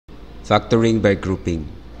Factoring by grouping.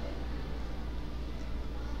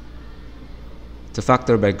 To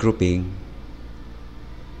factor by grouping,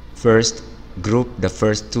 first, group the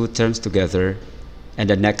first two terms together and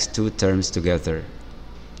the next two terms together.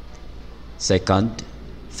 Second,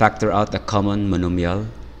 factor out the common monomial.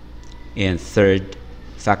 And third,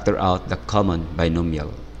 factor out the common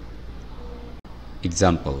binomial.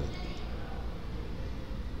 Example.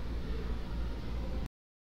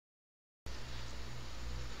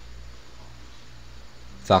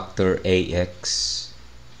 Factor ax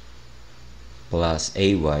plus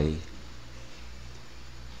ay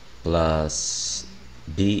plus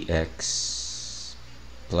bx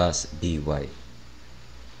plus by.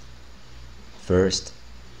 First,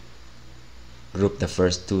 group the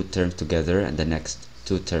first two terms together and the next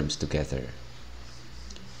two terms together.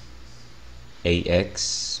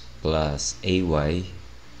 Ax plus ay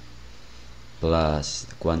plus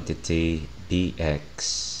the quantity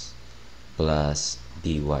bx plus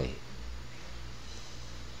by.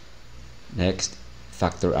 Next,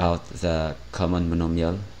 factor out the common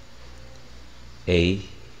monomial a,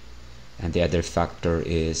 and the other factor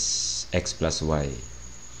is x plus y.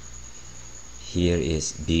 Here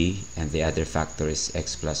is b, and the other factor is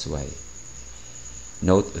x plus y.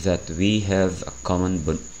 Note that we have a common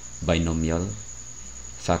binomial.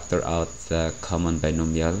 Factor out the common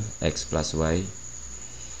binomial x plus y.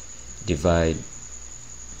 Divide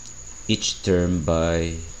each term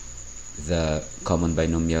by the common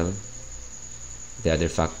binomial. The other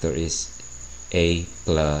factor is a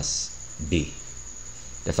plus b.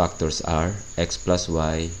 The factors are x plus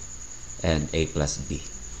y and a plus b.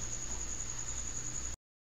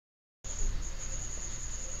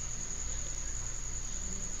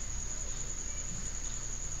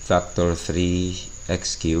 Factor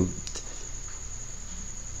 3x cubed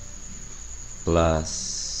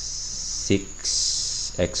plus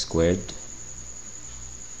 6x squared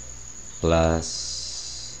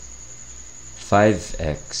plus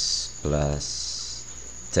 5x plus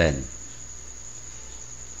 10.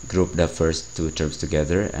 Group the first two terms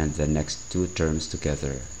together and the next two terms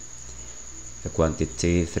together. The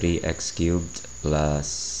quantity 3x cubed plus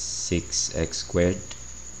 6x squared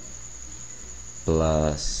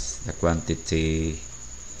plus the quantity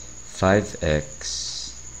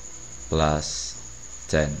 5x plus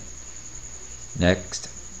 10. Next,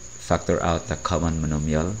 factor out the common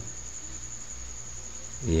monomial.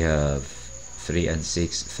 We have 3 and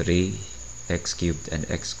 6, 3, x cubed and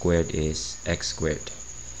x squared is x squared.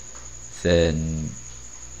 Then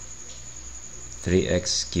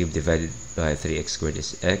 3x cubed divided by 3x squared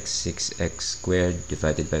is x, 6x squared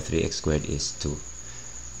divided by 3x squared is 2.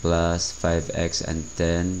 Plus 5x and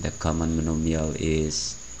 10, the common monomial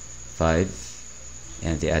is 5,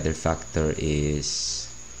 and the other factor is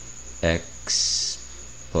x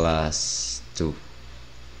plus 2.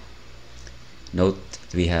 Note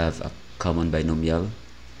we have a common binomial.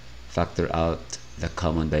 Factor out the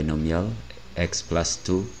common binomial x plus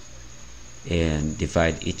 2 and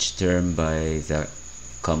divide each term by the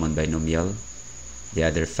common binomial. The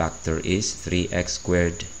other factor is 3x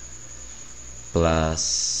squared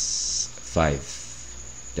plus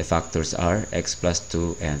 5. The factors are x plus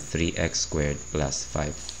 2 and 3x squared plus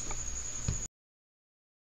 5.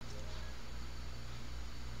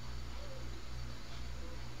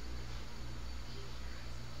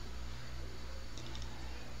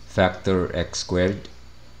 Factor x squared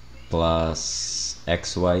plus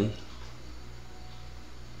xy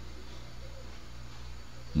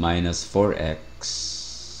minus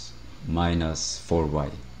 4x minus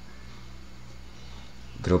 4y.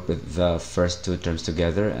 Group the first two terms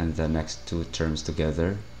together and the next two terms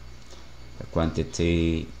together. The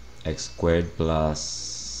quantity x squared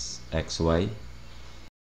plus xy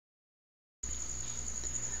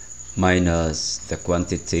minus the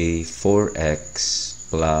quantity 4x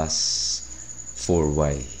plus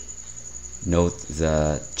 4y. Note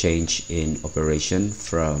the change in operation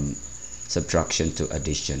from subtraction to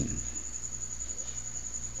addition.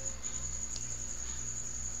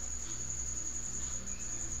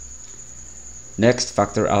 Next,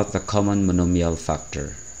 factor out the common monomial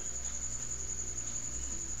factor.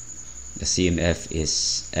 The CMF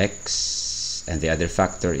is x and the other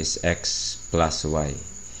factor is x plus y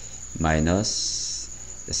minus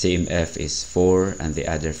the CMF is 4 and the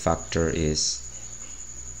other factor is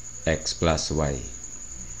x plus y.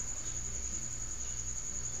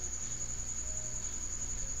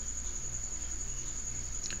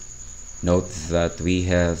 Note that we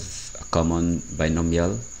have a common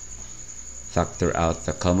binomial. Factor out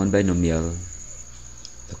the common binomial,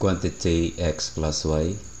 the quantity x plus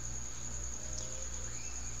y.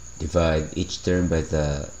 Divide each term by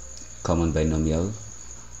the common binomial.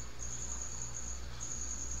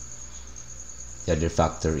 The other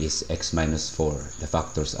factor is x minus 4. The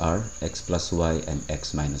factors are x plus y and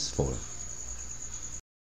x minus 4.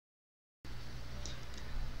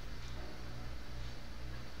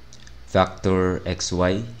 Factor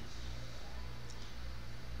xy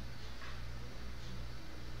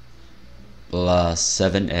plus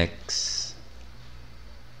 7x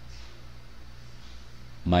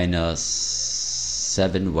minus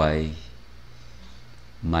 7y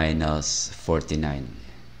minus 49.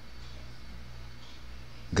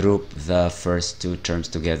 Group the first two terms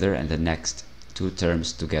together and the next two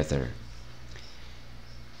terms together.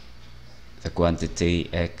 The quantity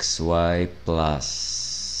xy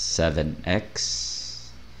plus 7x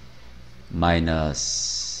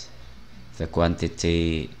minus the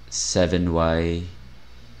quantity 7y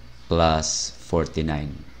plus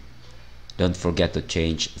 49. Don't forget to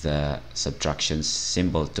change the subtraction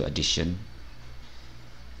symbol to addition.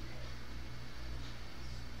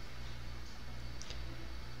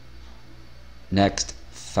 Next,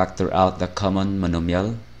 factor out the common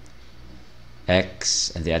monomial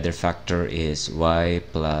x, and the other factor is y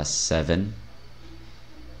plus 7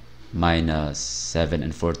 minus 7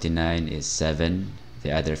 and 49 is 7.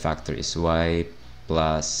 The other factor is y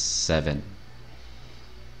plus 7.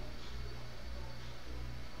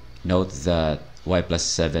 Note that y plus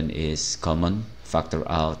 7 is common. Factor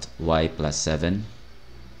out y plus 7.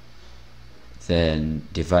 Then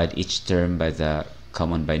divide each term by the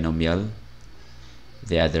common binomial.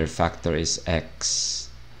 The other factor is x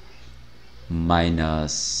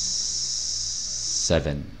minus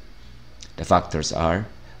 7. The factors are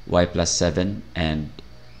y plus 7 and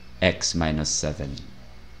x minus 7.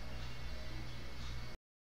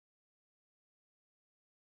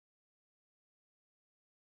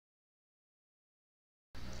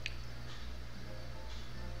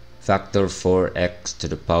 Factor 4x to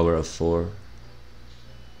the power of 4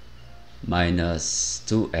 minus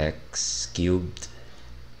 2x cubed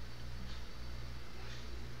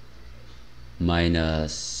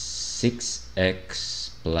minus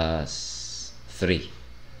 6x plus 3.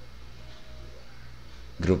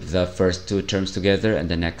 Group the first two terms together and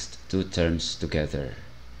the next two terms together.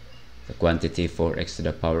 The quantity 4x to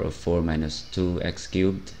the power of 4 minus 2x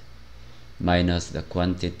cubed minus the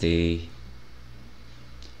quantity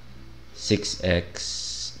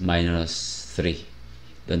 6x minus 3.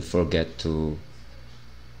 Don't forget to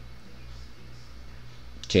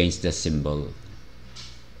change the symbol.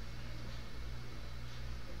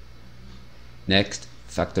 Next,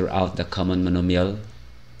 factor out the common monomial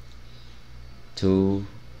 2x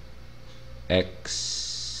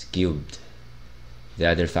cubed. The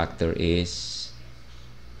other factor is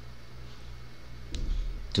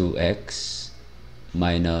 2x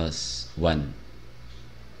minus 1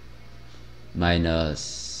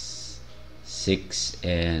 minus 6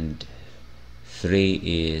 and 3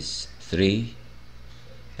 is 3,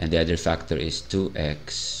 and the other factor is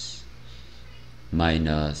 2x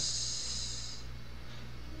minus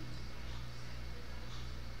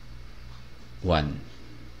 1.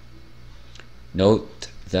 Note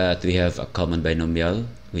that we have a common binomial,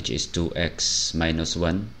 which is 2x minus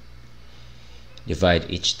 1. Divide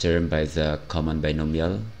each term by the common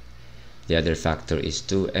binomial. The other factor is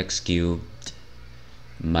 2x cubed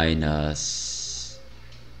minus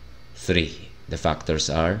 3. The factors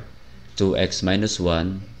are 2x minus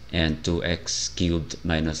 1 and 2x cubed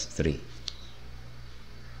minus 3.